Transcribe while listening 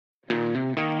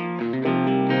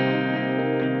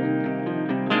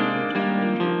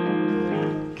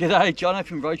G'day, Jono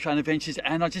from Road Train Adventures,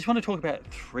 and I just want to talk about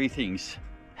three things.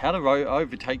 How to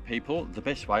overtake people, the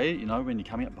best way, you know, when you're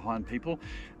coming up behind people,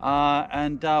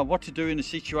 and what to do in a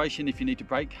situation if you need to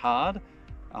brake hard,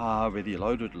 whether you're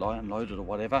loaded, unloaded or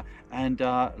whatever. And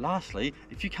lastly,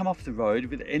 if you come off the road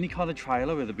with any kind of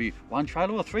trailer, whether it be one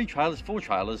trailer or three trailers, four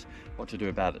trailers, what to do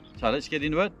about it. So let's get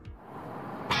into it.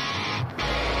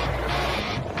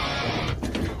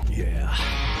 Yeah.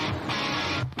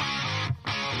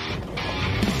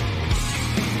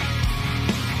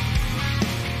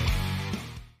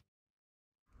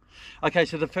 Okay,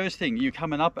 so the first thing, you're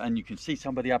coming up and you can see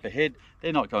somebody up ahead,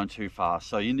 they're not going too fast,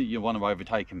 so you want to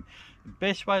overtake them. The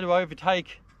best way to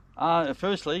overtake,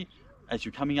 firstly, as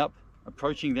you're coming up,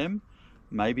 approaching them,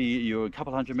 maybe you're a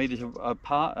couple hundred meters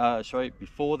apart,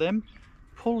 before them,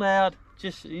 pull out,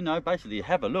 just, you know, basically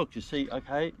have a look to see,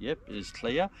 okay, yep, it's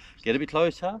clear, get a bit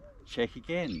closer, check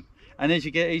again. And as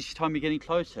you get, each time you're getting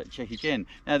closer, check again.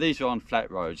 Now these are on flat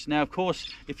roads. Now of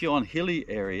course, if you're on hilly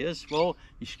areas, well,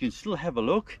 you can still have a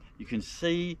look. You can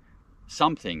see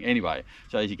something anyway.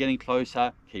 So as you're getting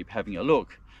closer, keep having a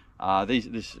look.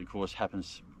 This of course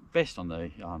happens best on the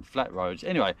flat roads.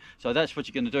 Anyway, so that's what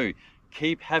you're going to do.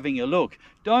 Keep having a look.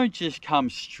 Don't just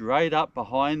come straight up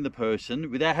behind the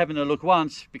person without having a look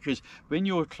once, because when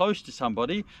you're close to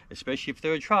somebody, especially if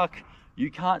they're a truck, you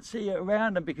can't see it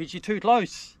around them because you're too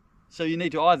close. So you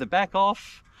need to either back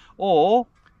off or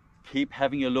keep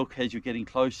having a look as you're getting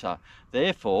closer.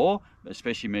 Therefore,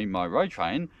 especially me in my road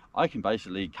train, I can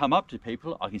basically come up to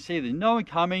people, I can see there's no one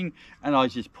coming, and I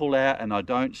just pull out and I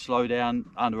don't slow down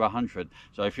under 100.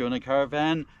 So if you're in a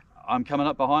caravan, I'm coming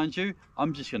up behind you,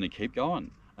 I'm just going to keep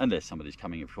going, unless somebody's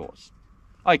coming, of course.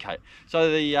 Okay, so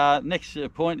the next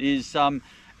point is,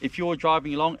 if you're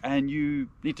driving along and you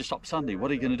need to stop suddenly,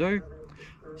 what are you going to do?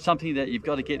 Something that you've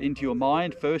got to get into your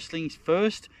mind, first things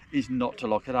first, is not to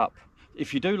lock it up.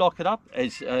 If you do lock it up,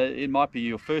 as it might be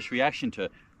your first reaction to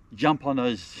jump on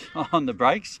the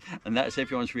brakes, and that's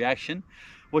everyone's reaction.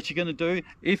 What you're going to do,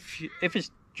 if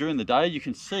it's during the day, you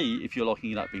can see if you're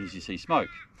locking it up because you see smoke.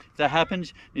 If that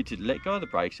happens, you need to let go of the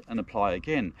brakes and apply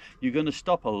again. You're going to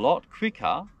stop a lot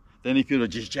quicker than if you were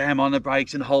to just jam on the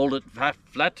brakes and hold it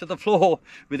flat to the floor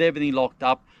with everything locked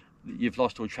up. You've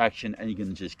lost all traction and you're going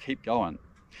to just keep going.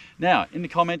 Now, in the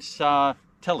comments, tell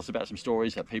us about some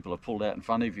stories that people have pulled out in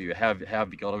front of you. How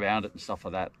have you got around it and stuff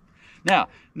like that. Now,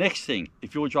 next thing,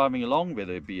 if you're driving along,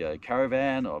 whether it be a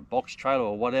caravan or a box trailer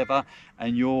or whatever,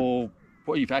 and you've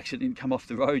accidentally come off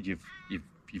the road,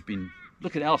 you've been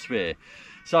looking elsewhere.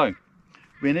 So,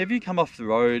 whenever you come off the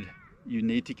road, you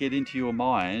need to get into your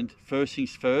mind, first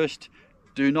things first,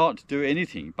 do not do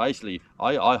anything. Basically,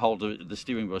 I hold the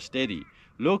steering wheel steady.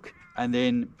 Look, and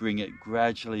then bring it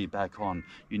gradually back on.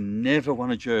 You never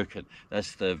want to jerk it.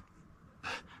 That's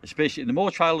especially the more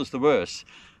trailers, the worse.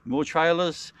 The more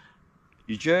trailers,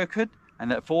 you jerk it, and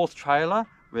that fourth trailer,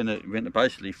 when it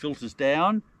basically filters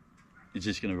down, it's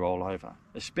just going to roll over.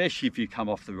 Especially if you come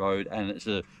off the road and it's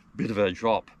a bit of a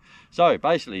drop. So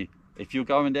basically, if you're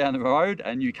going down the road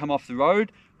and you come off the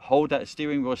road, hold that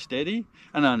steering wheel steady,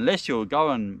 and unless you're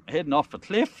heading off a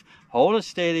cliff, hold it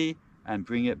steady and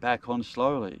bring it back on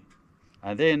slowly.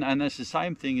 And it's the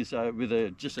same thing as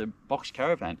with just a box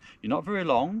caravan. You're not very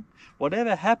long.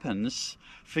 Whatever happens,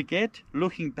 forget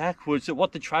looking backwards at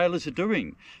what the trailers are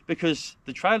doing, because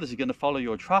the trailers are going to follow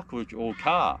your truck or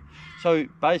car. So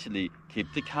basically,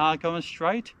 keep the car going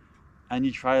straight and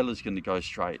your trailer's going to go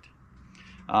straight.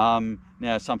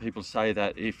 Now, some people say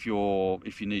that if you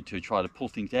need to try to pull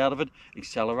things out of it,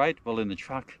 accelerate. Well, in the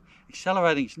truck,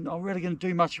 accelerating is not really going to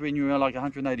do much when you're like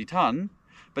 180 ton.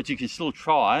 But you can still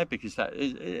try, because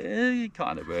it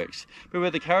kind of works. But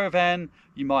with a caravan,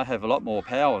 you might have a lot more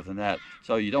power than that.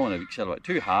 So you don't want to accelerate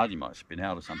too hard, you might spin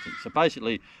out or something. So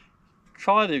basically,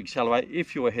 try to accelerate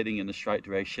if you're heading in the straight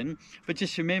direction. But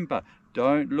just remember,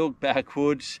 don't look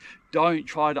backwards, don't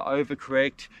try to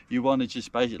overcorrect. You want to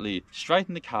just basically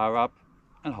straighten the car up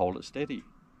and hold it steady.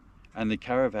 And the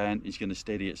caravan is going to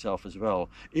steady itself as well.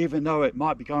 Even though it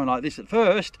might be going like this at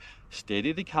first,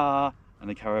 steady the car, and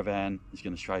the caravan is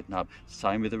going to straighten up.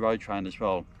 Same with the road train as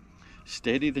well.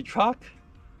 Steady the truck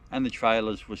and the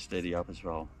trailers will steady up as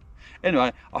well.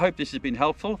 Anyway, I hope this has been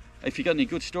helpful. If you've got any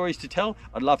good stories to tell,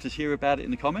 I'd love to hear about it in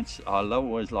the comments. I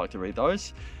always like to read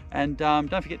those. And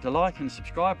don't forget to like and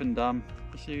subscribe, and I'll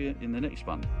see you in the next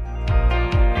one.